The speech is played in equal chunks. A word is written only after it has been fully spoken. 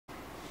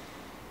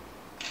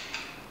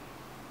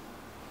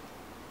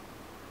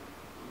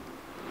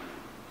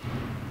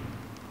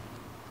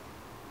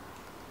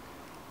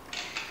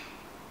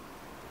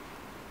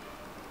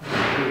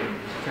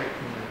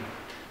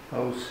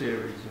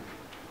series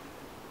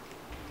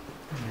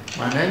of...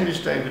 My name is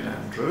David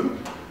Andrew,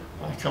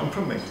 I come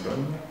from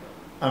England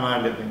and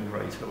I live in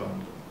Greater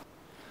London.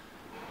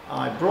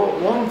 I brought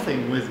one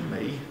thing with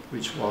me,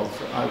 which was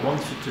that I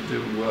wanted to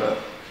do work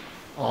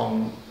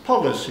on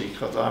policy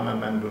because I'm a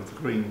member of the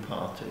Green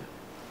Party.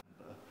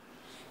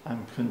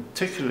 I'm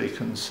particularly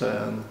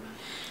concerned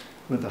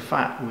with the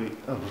fact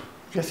of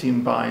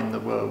getting by in the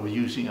world with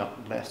using up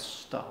less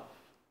stuff.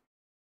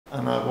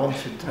 And I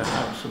wanted to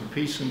have some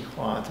peace and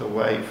quiet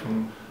away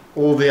from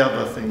all the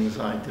other things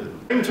I do.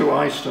 I came to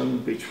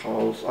Iceland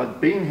because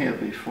I'd been here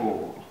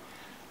before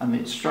and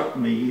it struck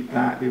me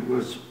that it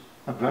was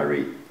a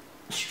very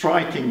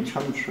striking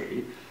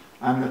country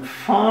and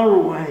far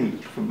away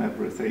from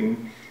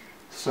everything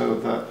so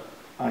that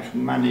I could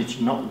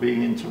manage not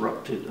being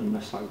interrupted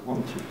unless I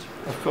wanted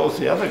to. Of course,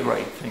 the other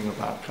great thing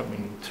about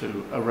coming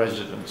to a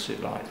residency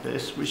like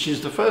this, which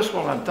is the first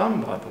one I've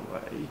done by the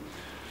way,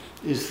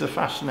 is the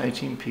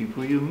fascinating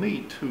people you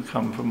meet who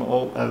come from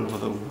all over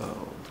the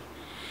world.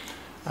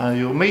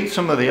 You'll meet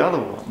some of the other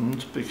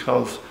ones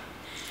because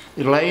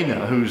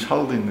Elena, who's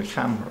holding the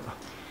camera,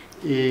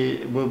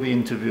 will be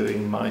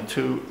interviewing my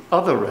two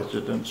other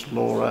residents,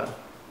 Laura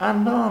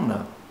and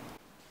Anna.